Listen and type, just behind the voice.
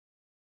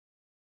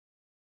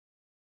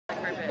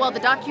Well, the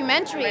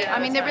documentary, I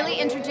mean, they really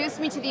introduced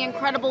me to the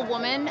incredible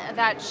woman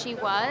that she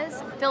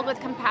was, filled with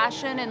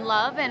compassion and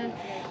love, and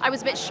I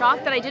was a bit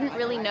shocked that I didn't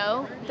really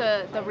know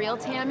the real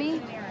Tammy,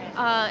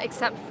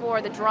 except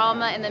for the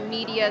drama and the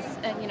media,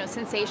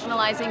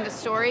 sensationalizing the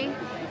story.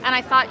 And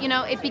I thought,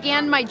 it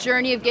began my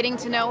journey of getting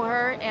to know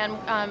her and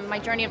my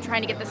journey of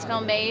trying to get this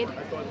film made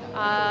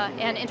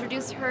and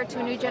introduce her to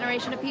a new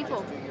generation of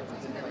people.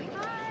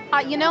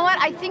 You know what?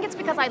 I think it's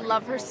because I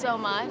love her so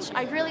much.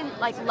 I really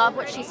love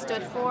what she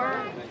stood for.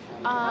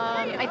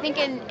 I think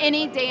in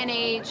any day and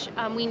age,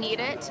 we need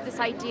it. This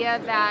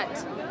idea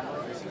that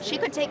she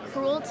could take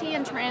cruelty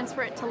and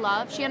transfer it to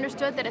love. She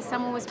understood that if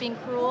someone was being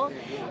cruel,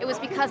 it was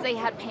because they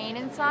had pain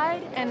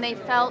inside and they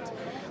felt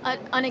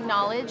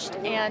unacknowledged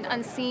and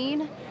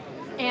unseen.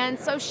 And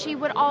so she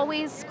would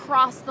always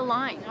cross the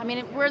line. I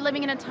mean, we're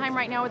living in a time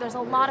right now where there's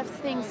a lot of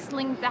things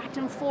slinged back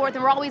and forth,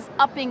 and we're always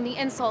upping the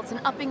insults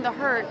and upping the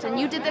hurt, and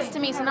you did this to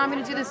me, so now I'm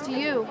going to do this to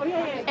you.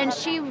 And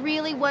she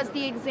really was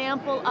the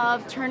example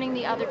of turning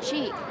the other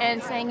cheek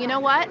and saying, you know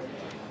what?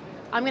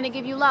 I'm going to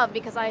give you love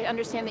because I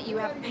understand that you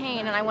have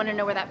pain, and I want to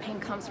know where that pain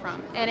comes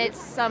from. And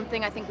it's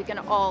something I think we can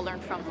all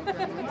learn from.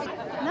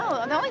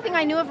 No, the only thing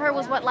I knew of her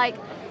was what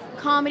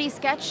comedy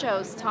sketch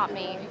shows taught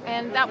me,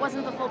 and that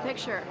wasn't the full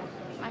picture.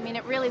 I mean,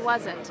 it really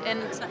wasn't.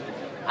 And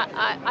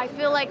I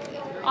feel like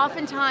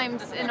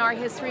oftentimes in our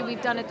history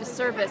we've done a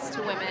disservice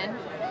to women,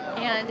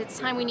 and it's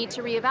time we need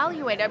to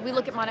reevaluate. We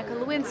look at Monica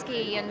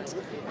Lewinsky and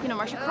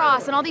Marcia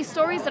Cross and all these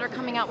stories that are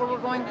coming out where we're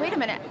going, wait a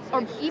minute,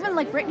 or even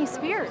like Britney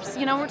Spears.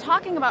 We're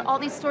talking about all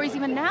these stories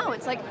even now.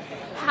 It's like,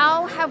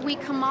 how have we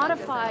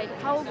commodified?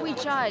 How have we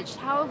judged?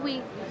 How have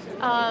we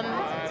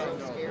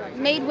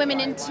made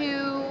women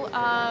into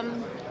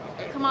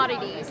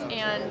commodities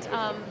and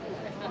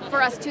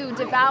for us to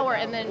devour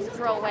and then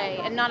throw away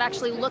and not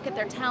actually look at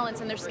their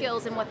talents and their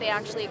skills and what they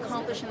actually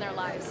accomplish in their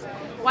lives?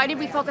 Why did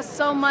we focus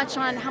so much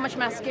on how much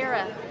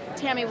mascara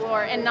Tammy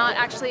wore and not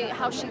actually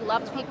how she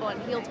loved people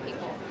and healed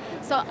people?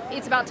 So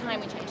it's about time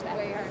we change that.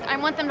 I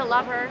want them to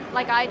love her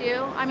like I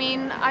do. I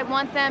mean, I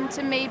want them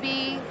to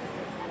maybe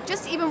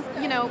just even,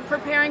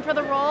 preparing for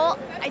the role,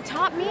 it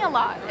taught me a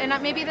lot. And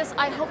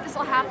I hope this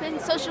will happen.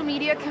 Social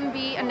media can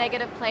be a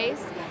negative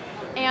place.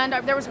 And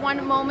there was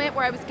one moment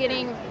where I was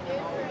getting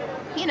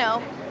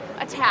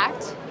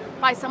attacked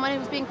by someone who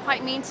was being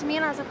quite mean to me,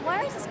 and I was like,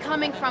 where is this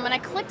coming from? And I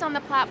clicked on the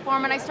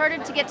platform and I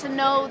started to get to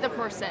know the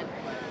person.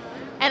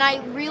 And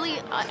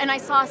I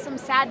saw some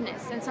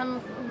sadness and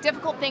some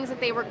difficult things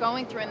that they were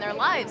going through in their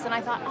lives, and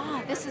I thought,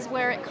 this is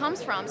where it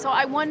comes from. So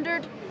I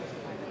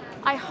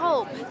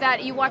hope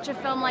that you watch a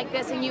film like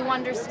this and you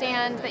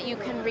understand that you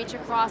can reach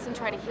across and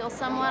try to heal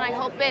someone. I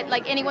hope it,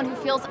 like anyone who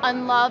feels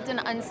unloved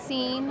and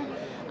unseen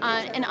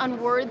and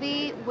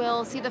unworthy,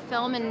 will see the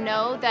film and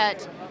know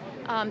that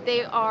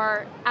they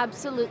are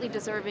absolutely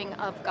deserving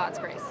of God's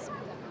grace.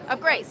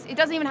 Of grace. It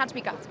doesn't even have to be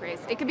God's grace.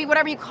 It could be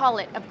whatever you call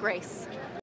it, of grace.